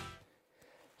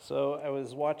So I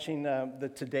was watching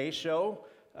the Today Show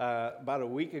about a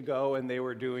week ago, and they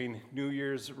were doing New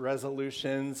Year's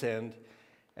resolutions, and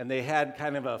they had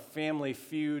kind of a family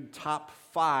feud top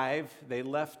 5. They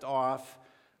left off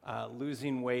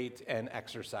losing weight and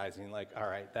exercising. Like, all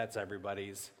right, that's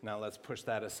everybody's. Now let's push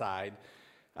that aside.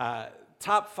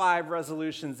 Top 5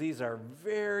 resolutions. These are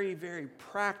very, very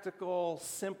practical,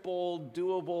 simple,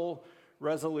 doable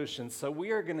resolutions. So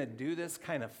we are going to do this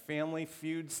kind of family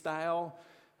feud style.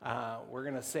 We're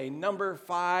going to say number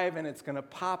 5, and it's going to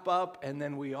pop up, and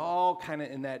then we all kind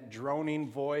of in that droning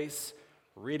voice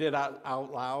read it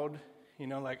out loud. You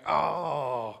know, like,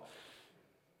 oh,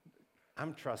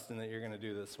 I'm trusting that you're going to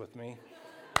do this with me.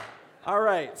 All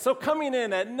right, so coming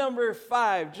in at number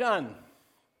 5, John.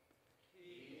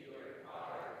 Keep your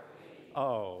car clean.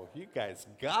 Oh, you guys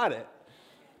got it.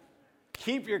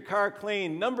 Keep your car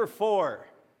clean. Number 4.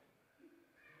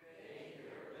 Make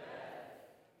your bed.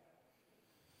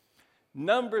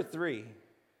 Number 3.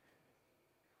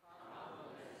 Compliment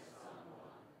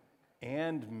someone.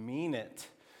 And mean it.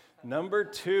 Number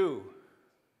 2.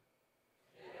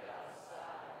 Get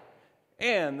outside.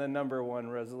 And the number 1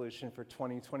 resolution for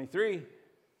 2023. Spend more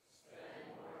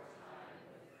time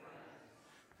with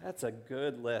friends. That's a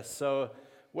good list. So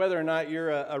whether or not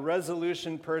you're a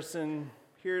resolution person,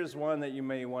 here's one that you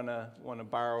may want to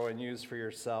borrow and use for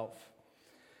yourself.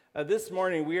 This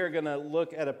morning, we are going to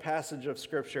look at a passage of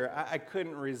Scripture. I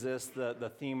couldn't resist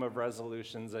the theme of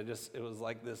resolutions. It was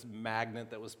like this magnet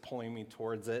that was pulling me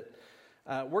towards it.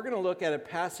 We're going to look at a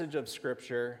passage of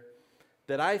Scripture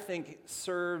that I think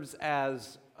serves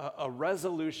as a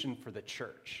resolution for the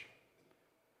church,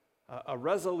 a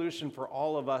resolution for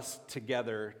all of us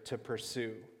together to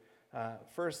pursue.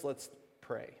 First, let's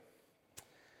pray.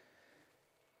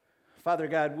 Father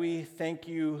God, we thank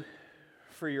you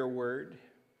for your word.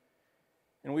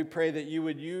 And we pray that you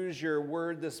would use your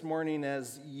word this morning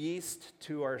as yeast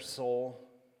to our soul.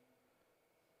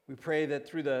 We pray that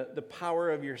through the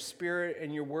power of your Spirit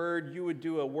and your word, you would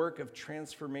do a work of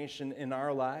transformation in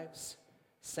our lives.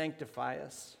 Sanctify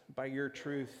us by your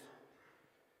truth.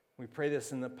 We pray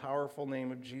this in the powerful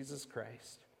name of Jesus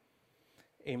Christ.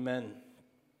 Amen.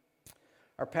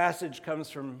 Our passage comes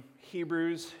from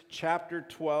Hebrews chapter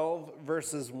 12,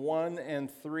 verses 1 and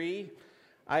 3.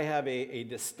 I have a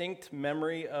distinct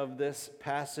memory of this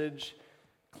passage.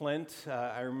 Clint,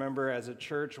 I remember as a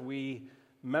church we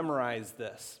memorized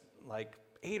this like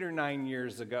 8 or 9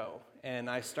 years ago. And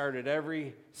I started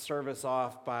every service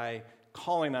off by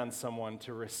calling on someone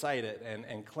to recite it.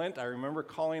 And Clint, I remember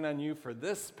calling on you for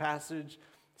this passage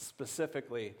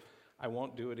specifically. I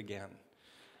won't do it again.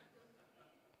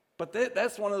 But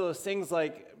that's one of those things,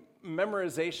 like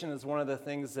memorization is one of the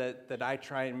things that I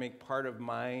try and make part of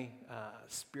my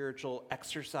spiritual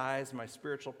exercise, my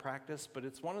spiritual practice. But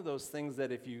it's one of those things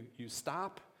that if you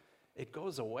stop, it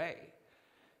goes away.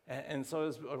 And so it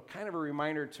was kind of a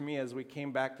reminder to me as we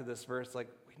came back to this verse, like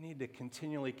we need to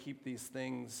continually keep these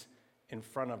things in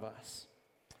front of us.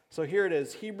 So here it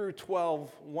is, Hebrews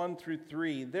 12, 1 through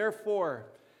 3. Therefore,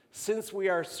 since we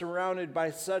are surrounded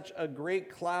by such a great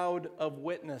cloud of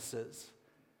witnesses,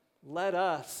 let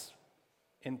us,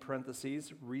 in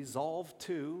parentheses, resolve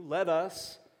to, let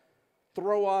us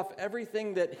throw off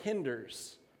everything that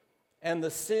hinders and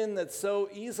the sin that so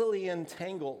easily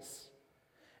entangles,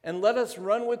 and let us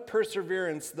run with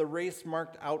perseverance the race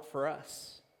marked out for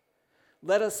us.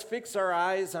 Let us fix our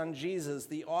eyes on Jesus,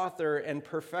 the author and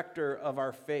perfecter of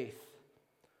our faith,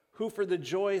 who for the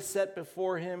joy set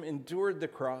before him endured the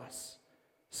cross,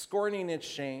 scorning its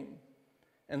shame,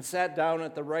 and sat down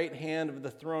at the right hand of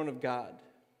the throne of God.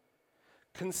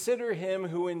 Consider him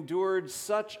who endured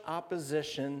such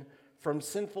opposition from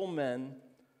sinful men,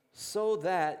 so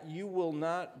that you will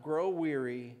not grow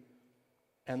weary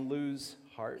and lose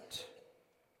heart.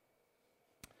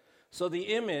 So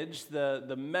the image,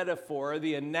 the metaphor,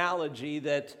 the analogy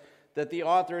that the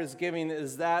author is giving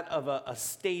is that of a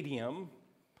stadium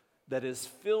that is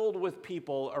filled with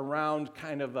people around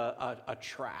kind of a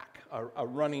track, a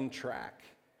running track.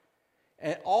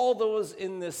 And all those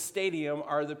in this stadium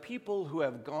are the people who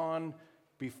have gone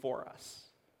before us.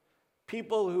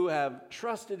 People who have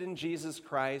trusted in Jesus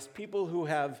Christ, people who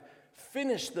have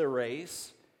finished the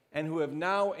race, and who have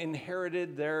now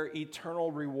inherited their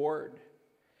eternal reward.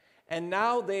 And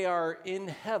now they are in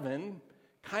heaven,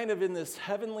 kind of in this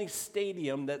heavenly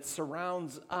stadium that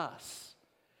surrounds us.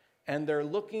 And they're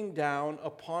looking down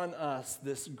upon us,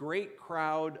 this great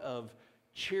crowd of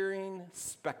cheering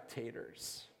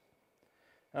spectators.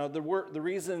 Now, the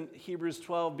reason Hebrews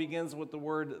 12 begins with the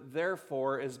word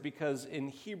therefore is because in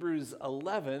Hebrews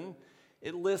 11,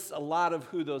 it lists a lot of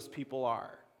who those people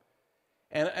are.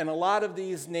 And a lot of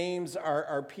these names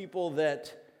are people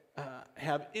that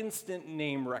have instant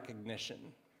name recognition.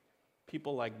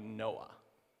 People like Noah.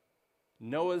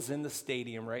 Noah's in the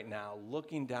stadium right now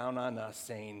looking down on us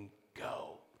saying,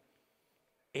 go.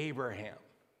 Abraham,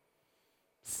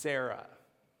 Sarah,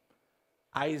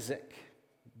 Isaac,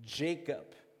 Jacob,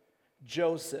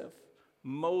 Joseph,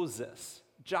 Moses,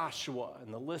 Joshua,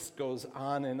 and the list goes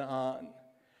on and on.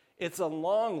 It's a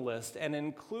long list, and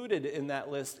included in that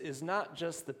list is not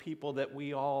just the people that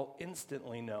we all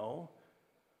instantly know,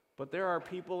 but there are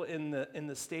people in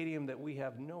the stadium that we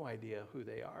have no idea who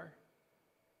they are.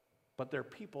 But they're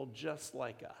people just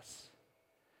like us.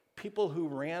 People who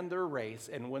ran their race,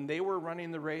 and when they were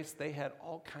running the race, they had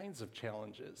all kinds of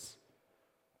challenges,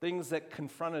 things that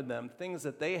confronted them, things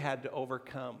that they had to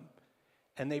overcome.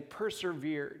 And they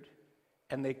persevered,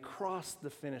 and they crossed the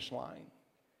finish line.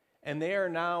 And they are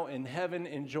now in heaven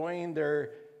enjoying their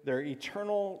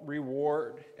eternal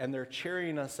reward, and they're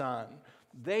cheering us on.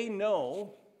 They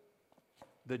know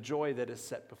the joy that is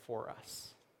set before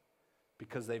us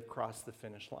because they've crossed the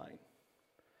finish line.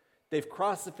 They've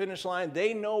crossed the finish line.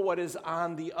 They know what is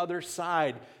on the other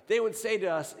side. They would say to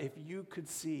us, if you could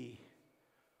see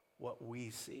what we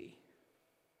see.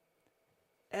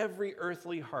 Every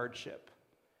earthly hardship,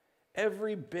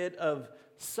 every bit of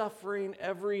suffering,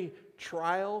 every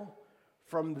trial,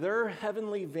 from their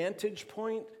heavenly vantage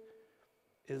point,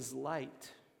 is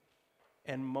light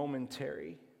and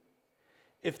momentary.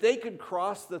 If they could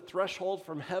cross the threshold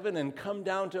from heaven and come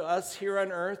down to us here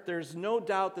on earth, there's no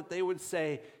doubt that they would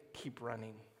say, keep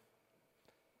running.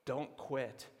 Don't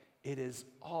quit. It is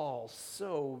all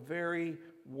so very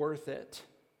worth it.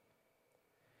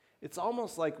 It's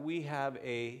almost like we have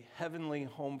a heavenly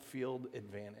home field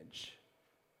advantage.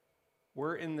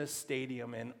 We're in this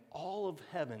stadium, and all of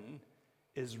heaven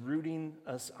is rooting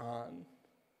us on.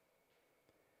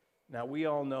 Now, we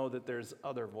all know that there's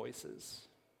other voices.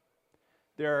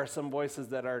 There are some voices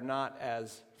that are not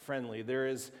as friendly. There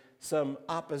is some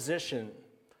opposition.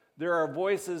 There are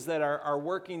voices that are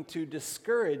working to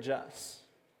discourage us.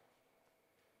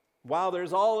 While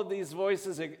there's all of these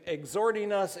voices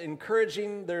exhorting us,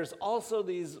 encouraging, there's also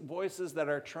these voices that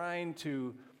are trying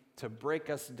to break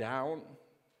us down,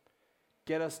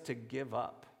 get us to give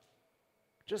up.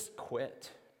 Just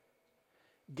quit.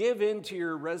 Give in to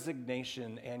your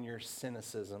resignation and your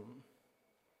cynicism.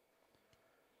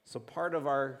 So part of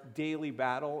our daily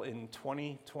battle in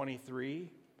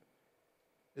 2023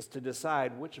 is to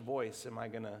decide which voice am I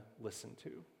going to listen to?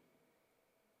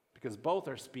 Because both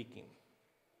are speaking.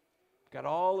 Got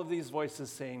all of these voices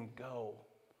saying, go,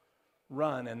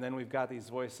 run, and then we've got these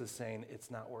voices saying, it's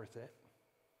not worth it.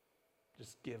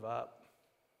 Just give up,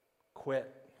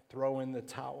 quit, throw in the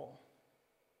towel.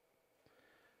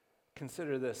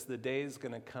 Consider this, the day is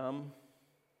going to come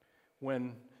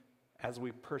when, as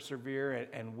we persevere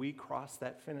and we cross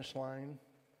that finish line,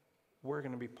 we're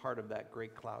going to be part of that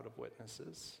great cloud of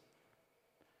witnesses.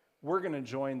 We're going to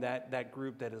join that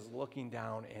group that is looking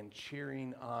down and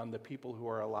cheering on the people who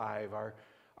are alive,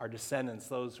 our descendants,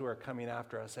 those who are coming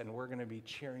after us, and we're going to be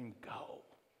cheering, go,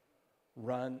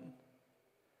 run.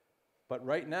 But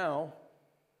right now,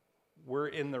 we're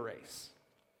in the race.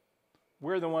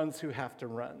 We're the ones who have to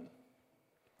run.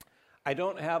 I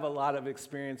don't have a lot of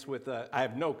experience with, I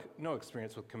have no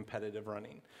experience with competitive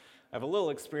running. I have a little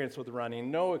experience with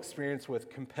running, no experience with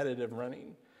competitive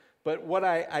running. But what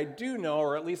I do know,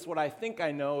 or at least what I think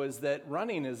I know, is that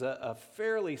running is a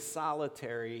fairly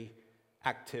solitary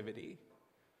activity.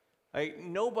 Like,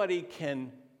 nobody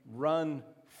can run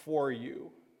for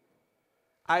you.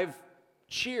 I've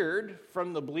cheered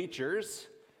from the bleachers,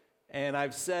 and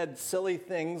I've said silly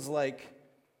things like,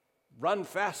 run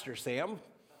faster, Sam,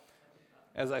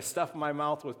 as I stuff my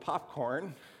mouth with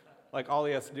popcorn. Like, all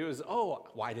he has to do is, oh,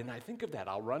 why didn't I think of that?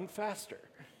 I'll run faster.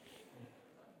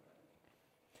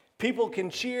 People can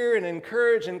cheer and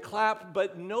encourage and clap,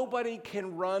 but nobody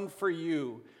can run for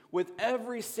you. With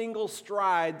every single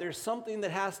stride, there's something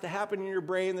that has to happen in your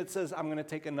brain that says, I'm going to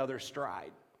take another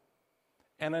stride,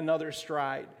 and another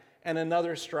stride, and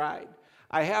another stride.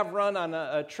 I have run on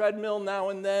a treadmill now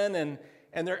and then,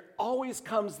 and there always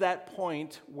comes that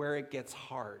point where it gets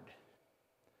hard,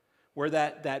 where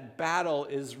that battle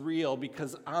is real,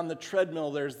 because on the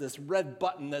treadmill there's this red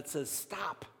button that says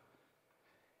stop.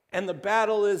 And the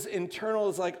battle is internal.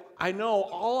 It's like, I know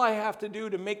all I have to do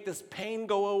to make this pain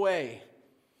go away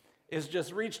is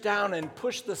just reach down and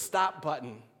push the stop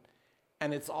button,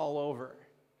 and it's all over.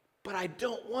 But I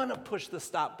don't want to push the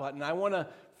stop button. I want to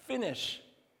finish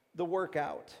the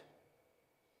workout.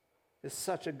 It's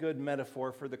such a good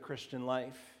metaphor for the Christian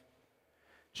life.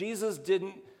 Jesus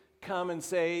didn't come and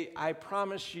say, I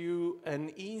promise you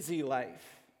an easy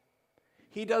life.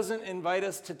 He doesn't invite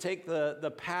us to take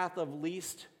the path of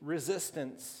least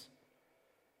resistance.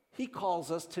 He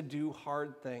calls us to do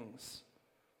hard things.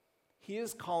 He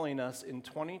is calling us in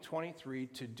 2023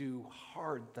 to do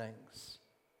hard things.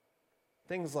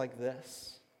 Things like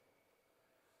this.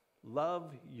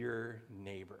 Love your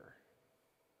neighbor.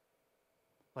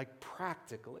 Like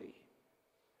practically.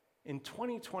 In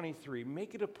 2023,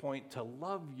 make it a point to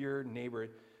love your neighbor.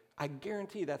 I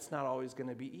guarantee that's not always going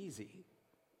to be easy.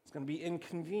 It's going to be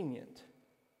inconvenient.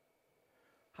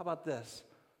 How about this?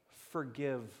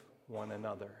 Forgive one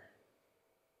another.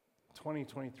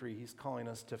 2023, he's calling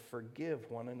us to forgive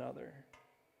one another.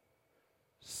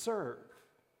 Serve.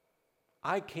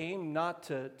 I came not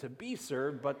to be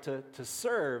served, but to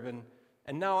serve.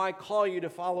 And now I call you to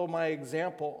follow my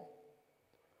example.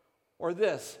 Or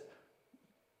this,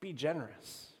 be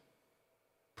generous.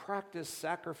 Practice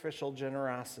sacrificial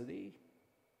generosity.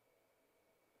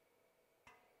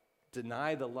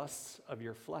 Deny the lusts of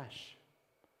your flesh.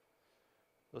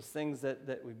 Those things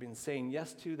that we've been saying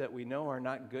yes to that we know are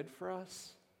not good for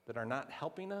us, that are not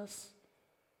helping us.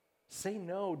 Say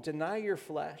no. Deny your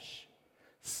flesh.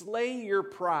 Slay your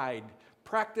pride.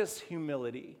 Practice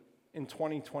humility in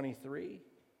 2023.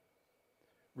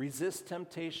 Resist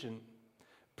temptation.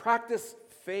 Practice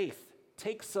faith.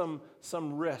 Take some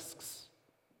risks.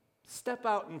 Step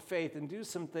out in faith and do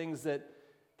some things that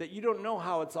you don't know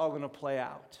how it's all going to play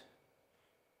out.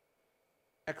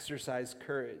 Exercise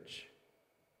courage.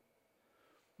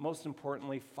 Most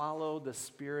importantly, follow the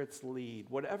Spirit's lead.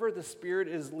 Whatever the Spirit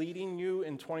is leading you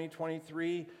in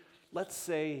 2023, let's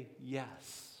say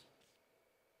yes.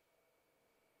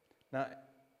 Now,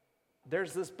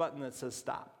 there's this button that says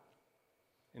stop.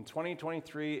 In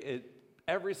 2023,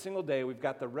 every single day we've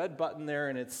got the red button there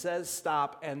and it says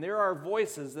stop, and there are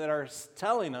voices that are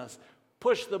telling us,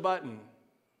 push the button.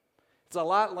 It's a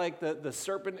lot like the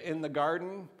serpent in the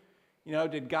garden. You know,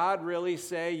 did God really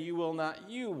say you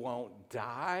won't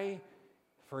die?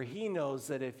 For he knows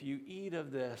that if you eat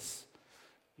of this,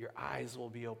 your eyes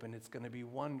will be open. It's going to be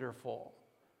wonderful.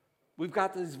 We've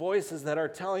got these voices that are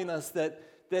telling us that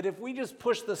if we just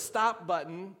push the stop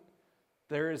button,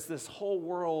 there is this whole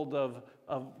world of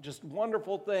just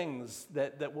wonderful things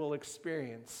that we'll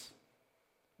experience.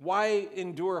 Why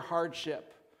endure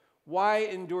hardship? Why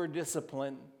endure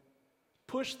discipline?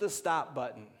 Push the stop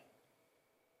button.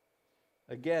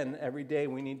 Again, every day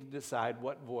we need to decide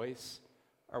what voice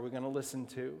are we going to listen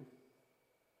to.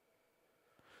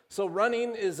 So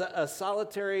running is a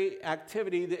solitary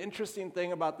activity. The interesting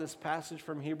thing about this passage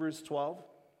from Hebrews 12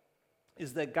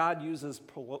 is that God uses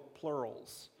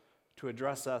plurals to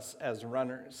address us as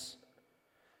runners.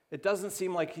 It doesn't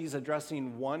seem like he's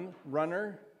addressing one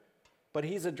runner, but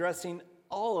he's addressing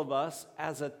all of us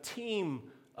as a team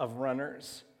of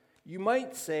runners. You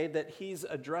might say that he's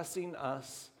addressing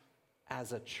us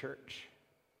as a church.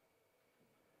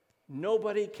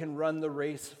 Nobody can run the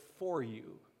race for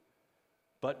you,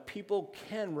 but people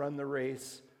can run the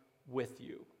race with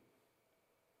you.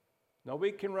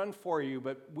 Nobody can run for you,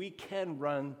 but we can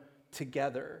run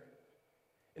together.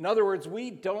 In other words, we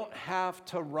don't have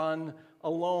to run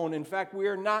alone. In fact, we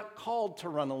are not called to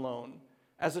run alone.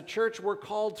 As a church, we're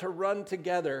called to run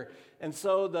together. And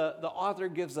so the author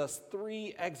gives us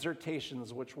 3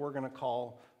 exhortations, which we're going to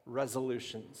call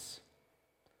resolutions.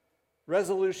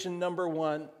 Resolution number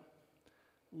 1,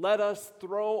 let us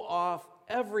throw off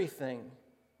everything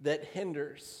that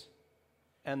hinders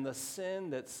and the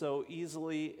sin that so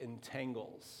easily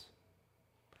entangles.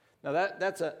 Now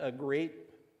that's a great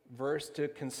verse to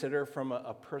consider from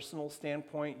a personal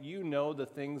standpoint. You know the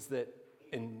things that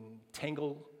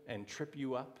entangle and trip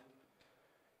you up.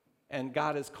 And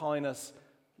God is calling us,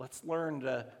 let's learn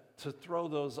to throw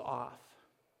those off.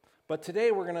 But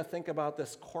today we're going to think about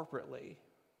this corporately.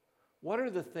 What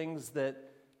are the things that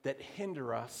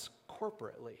hinder us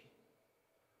corporately?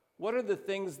 What are the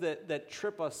things that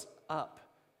trip us up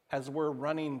as we're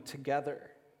running together?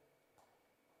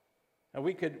 And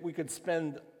we could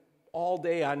spend all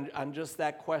day on just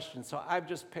that question. So I've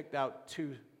just picked out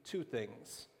two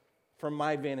things from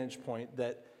my vantage point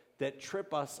that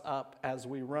trip us up as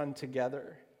we run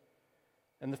together.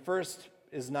 And the first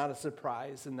is not a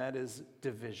surprise, and that is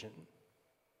division.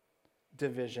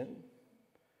 Division.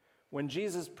 When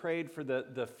Jesus prayed for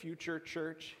the future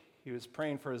church, he was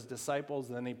praying for his disciples,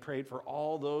 and then he prayed for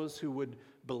all those who would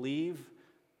believe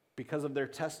because of their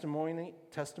testimony.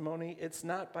 It's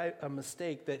not by a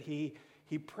mistake that he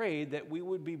prayed that we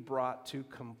would be brought to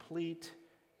complete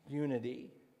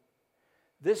unity.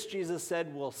 This, Jesus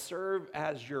said, will serve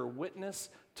as your witness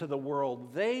to the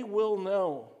world. They will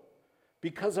know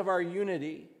because of our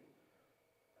unity.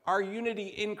 Our unity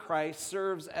in Christ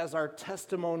serves as our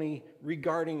testimony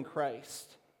regarding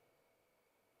Christ.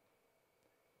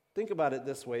 Think about it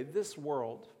this way. This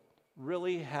world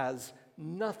really has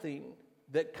nothing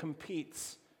that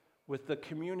competes with the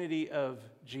community of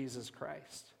Jesus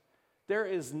Christ. There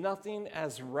is nothing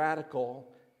as radical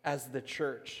as the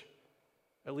church.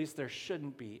 At least there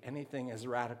shouldn't be anything as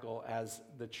radical as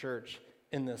the church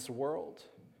in this world.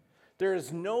 There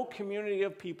is no community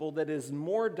of people that is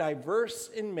more diverse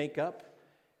in makeup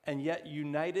and yet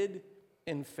united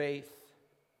in faith.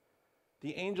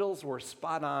 The angels were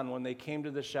spot on when they came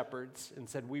to the shepherds and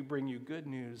said, "We bring you good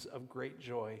news of great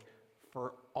joy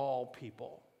for all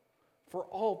people." For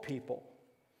all people.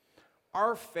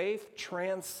 Our faith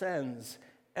transcends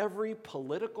every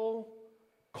political,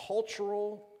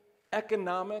 cultural,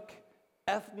 economic,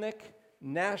 ethnic,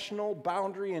 national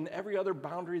boundary and every other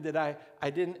boundary that I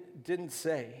didn't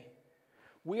say.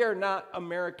 We are not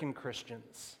American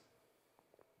Christians.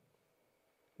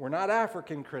 We're not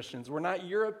African Christians. We're not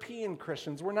European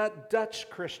Christians. We're not Dutch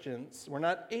Christians. We're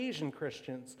not Asian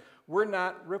Christians. We're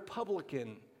not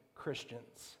Republican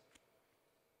Christians.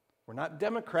 We're not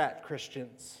Democrat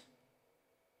Christians.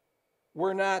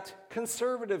 We're not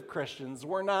conservative Christians.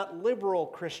 We're not liberal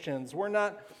Christians. We're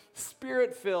not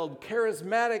spirit-filled,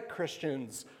 charismatic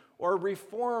Christians or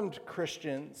reformed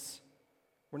Christians.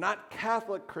 We're not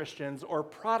Catholic Christians or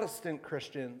Protestant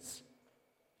Christians.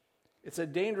 It's a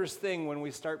dangerous thing when we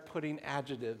start putting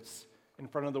adjectives in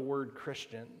front of the word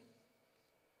Christian.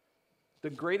 The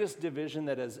greatest division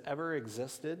that has ever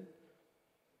existed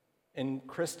in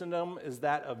Christendom is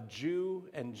that of Jew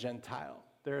and Gentile.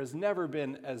 There has never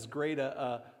been as great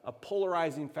a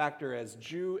polarizing factor as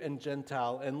Jew and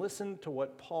Gentile. And listen to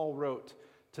what Paul wrote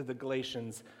to the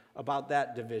Galatians about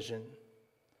that division.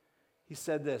 He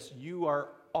said this, "You are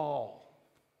all,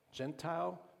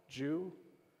 Gentile, Jew,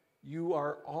 you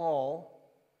are all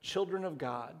children of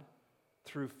God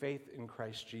through faith in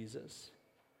Christ Jesus.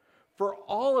 For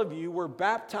all of you were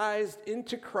baptized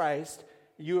into Christ.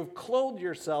 You have clothed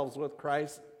yourselves with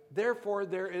Christ. Therefore,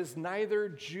 there is neither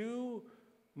Jew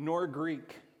nor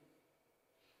Greek,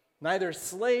 neither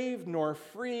slave nor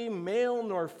free, male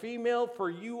nor female, for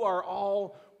you are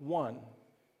all one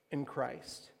in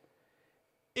Christ.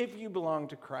 If you belong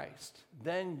to Christ,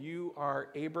 then you are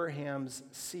Abraham's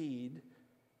seed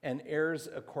and heirs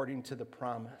according to the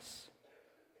promise."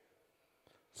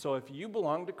 So if you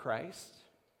belong to Christ,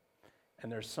 and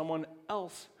there's someone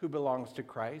else who belongs to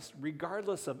Christ,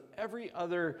 regardless of every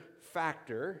other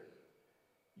factor,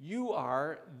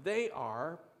 they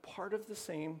are part of the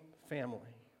same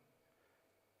family.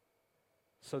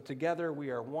 So together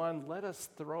we are one. Let us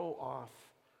throw off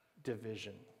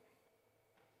division.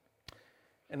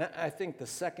 And I think the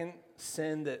second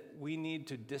sin that we need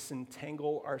to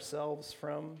disentangle ourselves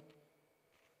from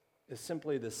is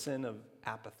simply the sin of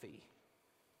apathy.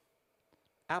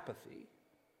 Apathy.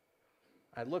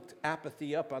 I looked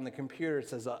apathy up on the computer. It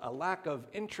says a lack of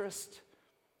interest,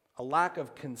 a lack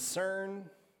of concern,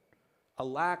 a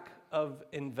lack of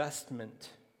investment.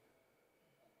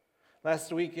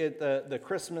 Last week at the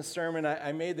Christmas sermon,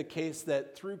 I made the case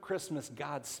that through Christmas,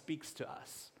 God speaks to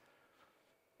us.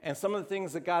 And some of the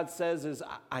things that God says is,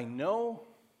 I know,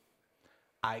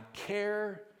 I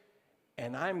care,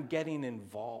 and I'm getting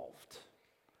involved.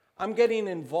 I'm getting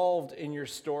involved in your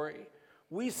story.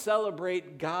 We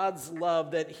celebrate God's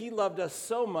love, that he loved us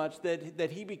so much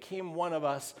that he became one of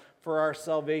us for our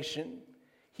salvation.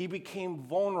 He became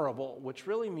vulnerable, which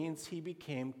really means he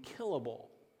became killable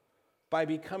by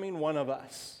becoming one of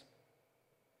us.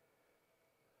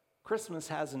 Christmas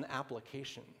has an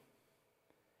application,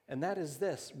 and that is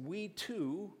this: we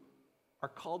too are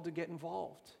called to get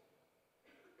involved.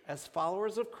 As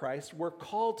followers of Christ, we're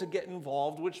called to get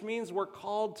involved, which means we're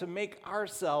called to make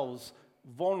ourselves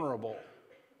vulnerable.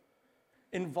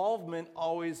 Involvement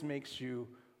always makes you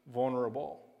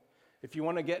vulnerable. If you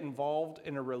want to get involved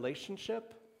in a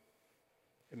relationship,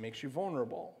 it makes you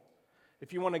vulnerable.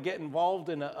 If you want to get involved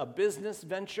in a business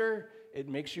venture, it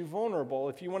makes you vulnerable.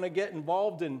 If you want to get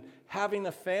involved in having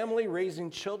a family,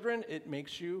 raising children, it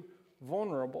makes you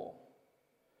vulnerable.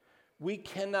 We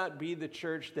cannot be the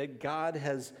church that God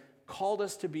has called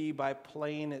us to be by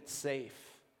playing it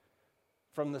safe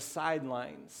from the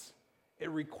sidelines. It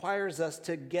requires us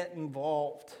to get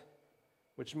involved,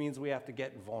 which means we have to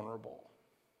get vulnerable.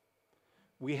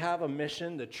 We have a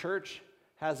mission. The church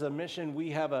has a mission.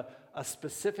 We have a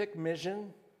specific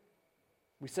mission.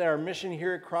 We say our mission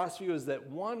here at Crossview is that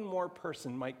one more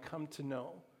person might come to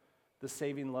know the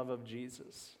saving love of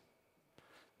Jesus.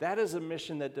 That is a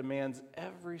mission that demands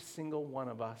every single one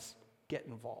of us get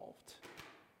involved.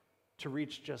 to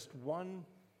reach just one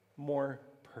more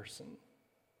person.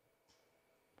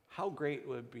 How great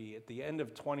would it be at the end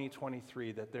of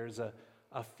 2023 that there's a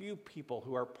few people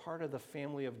who are part of the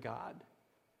family of God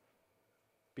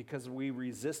because we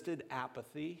resisted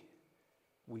apathy,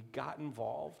 we got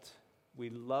involved, we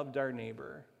loved our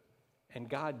neighbor, and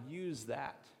God used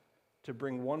that to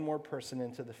bring one more person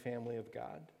into the family of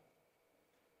God.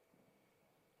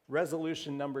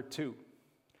 Resolution number 2.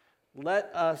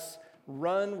 Let us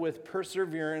run with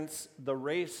perseverance the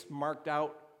race marked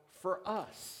out for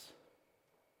us.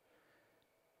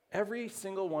 Every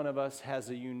single one of us has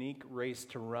a unique race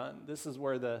to run. This is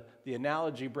where the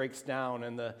analogy breaks down,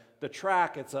 and the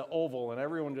track, it's an oval, and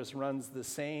everyone just runs the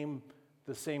same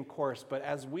course. But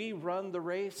as we run the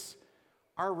race,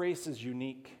 our race is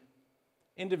unique.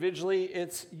 Individually,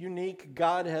 it's unique.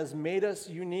 God has made us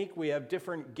unique. We have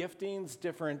different giftings,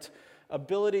 different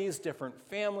abilities, different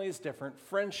families, different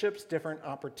friendships, different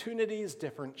opportunities,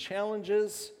 different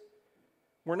challenges.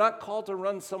 We're not called to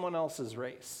run someone else's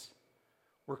race.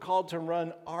 We're called to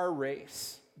run our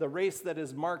race, the race that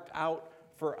is marked out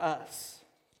for us.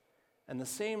 And the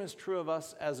same is true of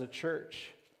us as a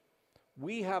church.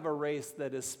 We have a race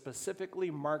that is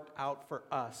specifically marked out for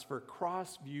us, for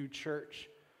Crossview Church.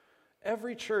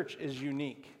 Every church is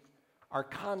unique. Our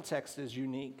context is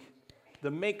unique.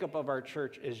 The makeup of our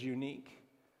church is unique.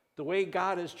 The way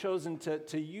God has chosen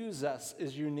to use us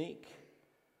is unique.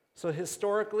 So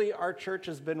historically, our church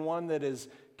has been one that is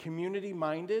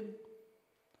community-minded.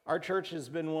 Our church has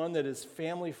been one that is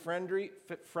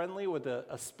family-friendly with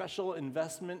a special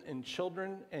investment in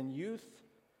children and youth.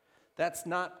 That's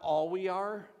not all we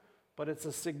are, but it's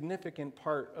a significant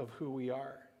part of who we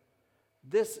are.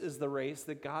 This is the race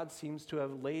that God seems to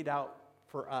have laid out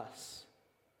for us.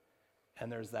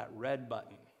 And there's that red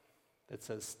button that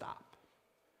says stop.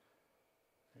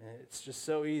 And it's just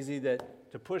so easy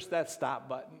to push that stop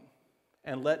button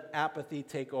and let apathy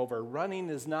take over. Running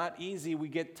is not easy. We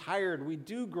get tired. We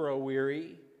do grow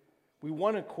weary. We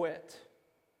want to quit.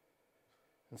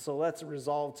 And so let's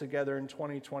resolve together in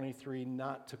 2023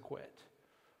 not to quit.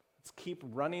 Let's keep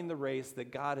running the race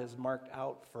that God has marked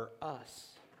out for us.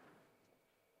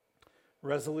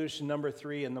 Resolution number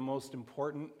 3, and the most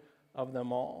important of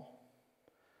them all.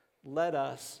 Let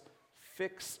us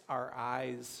fix our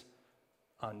eyes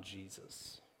on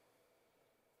Jesus.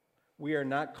 We are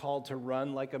not called to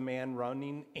run like a man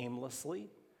running aimlessly.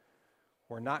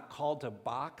 We're not called to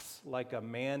box like a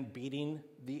man beating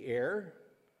the air.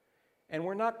 And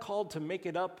we're not called to make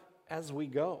it up as we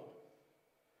go.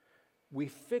 We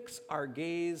fix our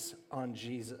gaze on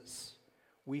Jesus.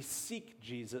 We seek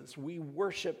Jesus. We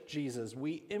worship Jesus.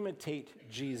 We imitate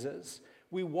Jesus.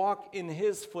 We walk in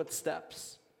his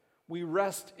footsteps. We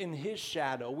rest in his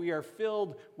shadow. We are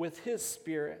filled with his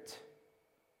Spirit.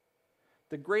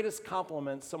 The greatest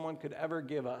compliment someone could ever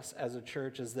give us as a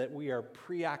church is that we are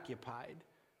preoccupied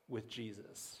with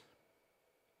Jesus.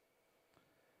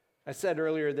 I said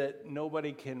earlier that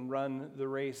nobody can run the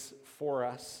race for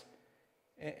us,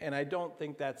 and I don't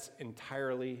think that's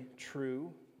entirely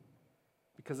true,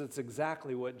 because it's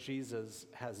exactly what Jesus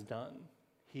has done.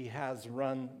 He has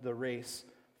run the race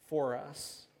for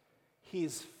us.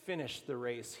 He's finished the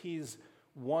race. He's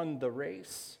won the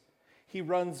race. He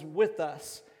runs with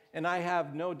us, and I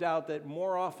have no doubt that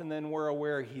more often than we're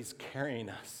aware, he's carrying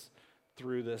us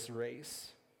through this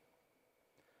race.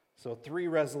 So 3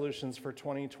 resolutions for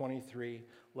 2023.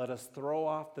 Let us throw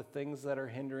off the things that are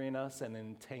hindering us and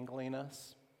entangling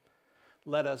us.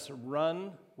 Let us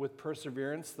run with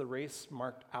perseverance the race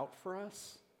marked out for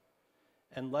us.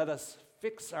 And let us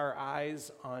fix our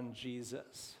eyes on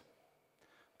Jesus.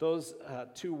 Those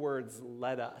 2 words,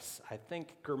 let us, I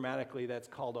think grammatically that's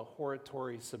called a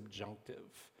hortatory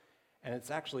subjunctive. And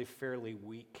it's actually fairly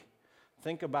weak.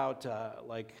 Think about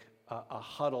like a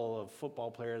huddle of football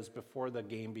players before the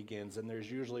game begins, and there's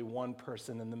usually one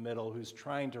person in the middle who's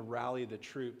trying to rally the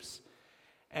troops.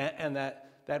 And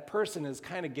that person is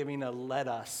kind of giving a let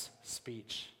us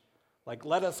speech. Like,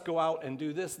 let us go out and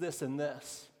do this, this, and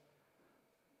this.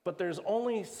 But there's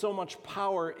only so much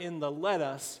power in the let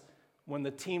us when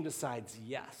the team decides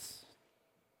yes.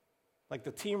 Like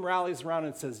the team rallies around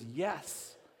and says,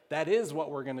 yes, that is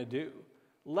what we're going to do.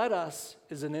 Let us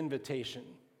is an invitation.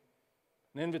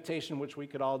 An invitation which we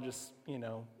could all just,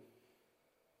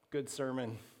 good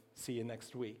sermon, see you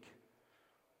next week.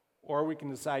 Or we can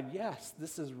decide, yes,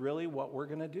 this is really what we're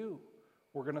going to do.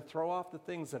 We're going to throw off the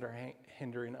things that are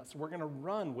hindering us. We're going to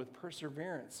run with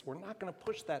perseverance. We're not going to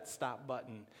push that stop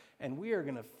button. And we are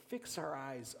going to fix our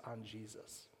eyes on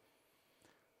Jesus.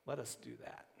 Let us do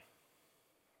that.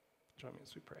 Join me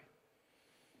as we pray.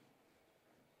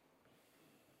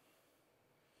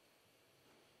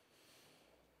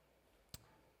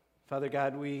 Father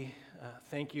God, we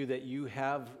thank you that you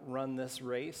have run this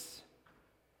race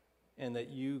and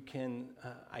that you can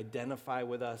identify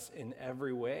with us in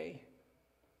every way.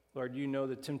 Lord, you know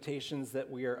the temptations that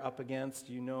we are up against.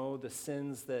 You know the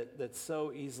sins that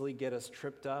so easily get us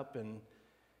tripped up, and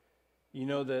you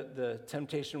know the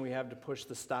temptation we have to push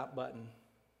the stop button.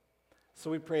 So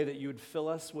we pray that you would fill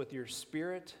us with your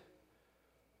Spirit.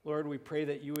 Lord, we pray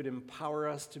that you would empower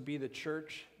us to be the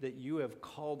church that you have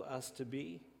called us to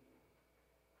be.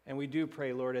 And we do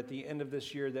pray, Lord, at the end of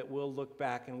this year that we'll look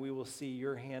back and we will see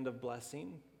your hand of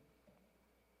blessing.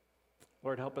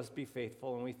 Lord, help us be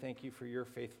faithful, and we thank you for your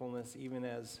faithfulness even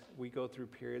as we go through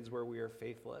periods where we are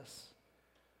faithless.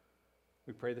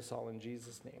 We pray this all in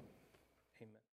Jesus' name.